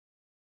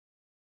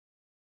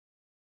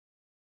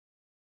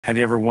Have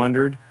you ever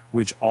wondered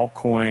which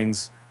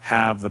altcoins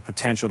have the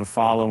potential to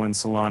follow in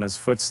Solana's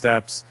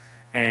footsteps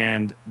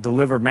and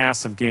deliver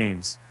massive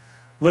gains?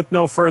 Look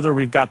no further.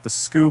 We've got the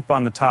scoop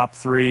on the top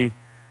three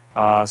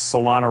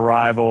Solana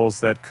rivals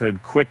that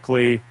could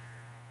quickly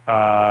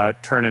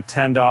turn a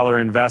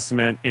 $10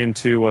 investment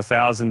into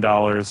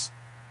 $1,000.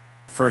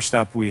 First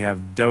up, we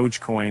have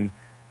Dogecoin.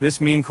 This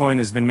meme coin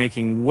has been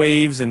making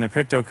waves in the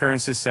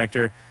cryptocurrency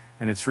sector,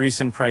 and its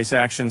recent price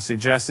action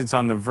suggests it's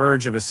on the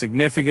verge of a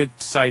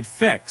significant site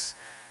fix,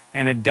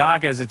 and a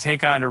dock as a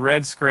take on to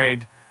red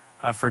scrade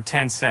for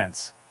 10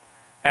 cents.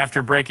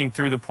 After breaking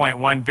through the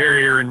 0.1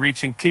 barrier and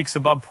reaching peaks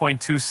above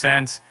 0.2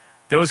 cents,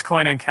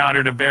 Dogecoin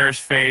encountered a bearish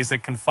phase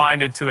that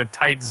confined it to a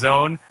tight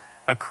zone,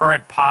 a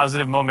current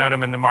positive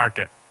momentum in the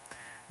market.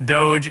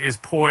 Doge is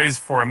poised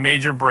for a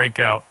major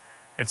breakout.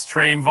 Its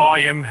trading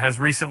volume has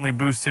recently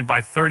boosted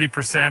by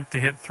 30% to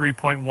hit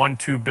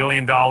 $3.12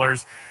 billion,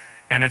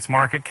 and its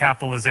market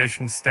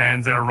capitalization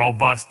stands at a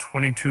robust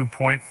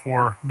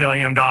 $22.4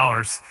 billion.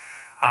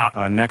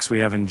 Next, we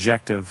have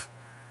Injective.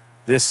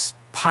 This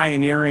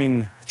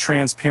pioneering,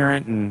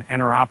 transparent, and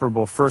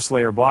interoperable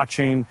first-layer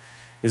blockchain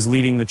is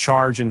leading the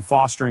charge in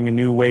fostering a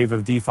new wave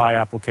of DeFi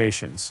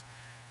applications.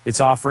 Its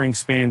offerings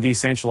span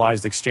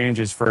decentralized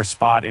exchanges for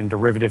spot and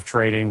derivative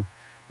trading,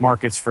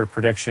 markets for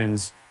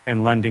predictions,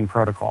 and lending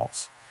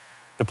protocols.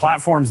 The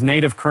platform's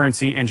native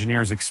currency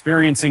engineers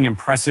experiencing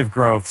impressive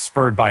growth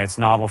spurred by its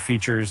novel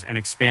features and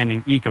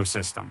expanding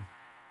ecosystem.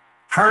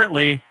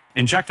 Currently,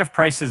 Injective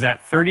price is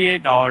at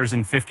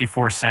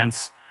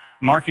 $38.54,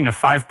 marking a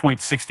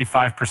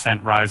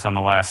 5.65% rise on the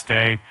last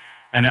day,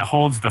 and it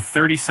holds the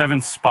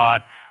 37th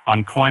spot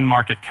on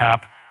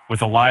CoinMarketCap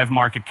with a live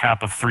market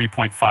cap of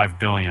 $3.5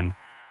 billion.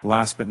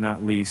 Last but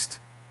not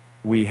least,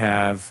 we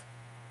have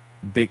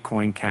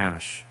Bitcoin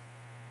Cash.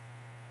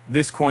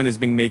 This coin has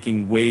been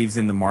making waves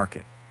in the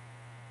market,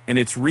 and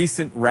its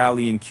recent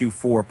rally in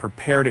Q4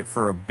 prepared it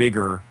for a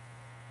bigger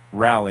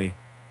rally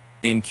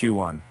in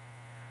Q1,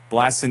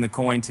 blasting the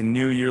coin to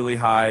new yearly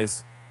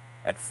highs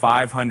at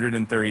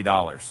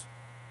 $530.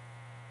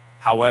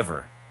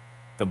 However,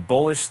 the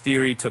bullish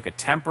theory took a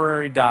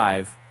temporary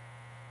dive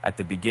at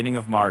the beginning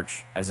of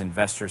March as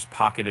investors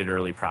pocketed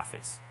early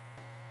profits.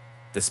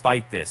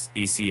 Despite this,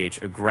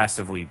 BCH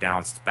aggressively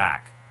bounced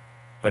back,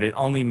 but it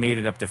only made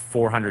it up to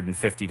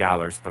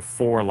 $450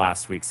 before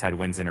last week's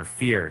headwinds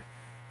interfered,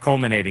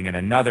 culminating in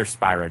another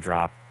spiral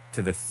drop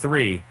to the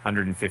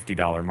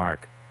 $350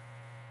 mark.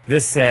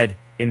 This said,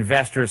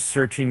 investors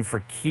searching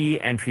for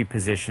key entry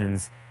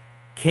positions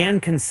can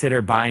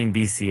consider buying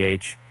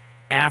BCH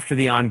after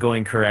the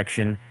ongoing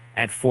correction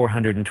at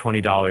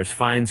 $420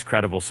 finds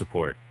credible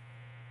support.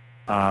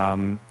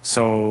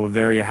 So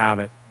there you have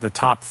it. The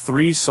top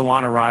three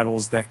Solana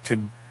rivals that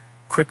could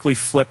quickly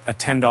flip a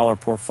 $10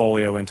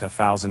 portfolio into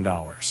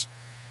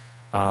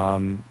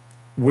 $1,000.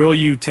 Will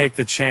you take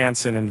the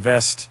chance and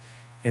invest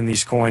in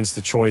these coins?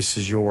 The choice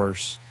is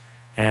yours.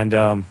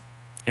 And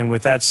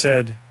with that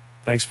said,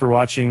 thanks for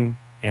watching,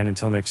 and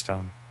until next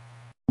time.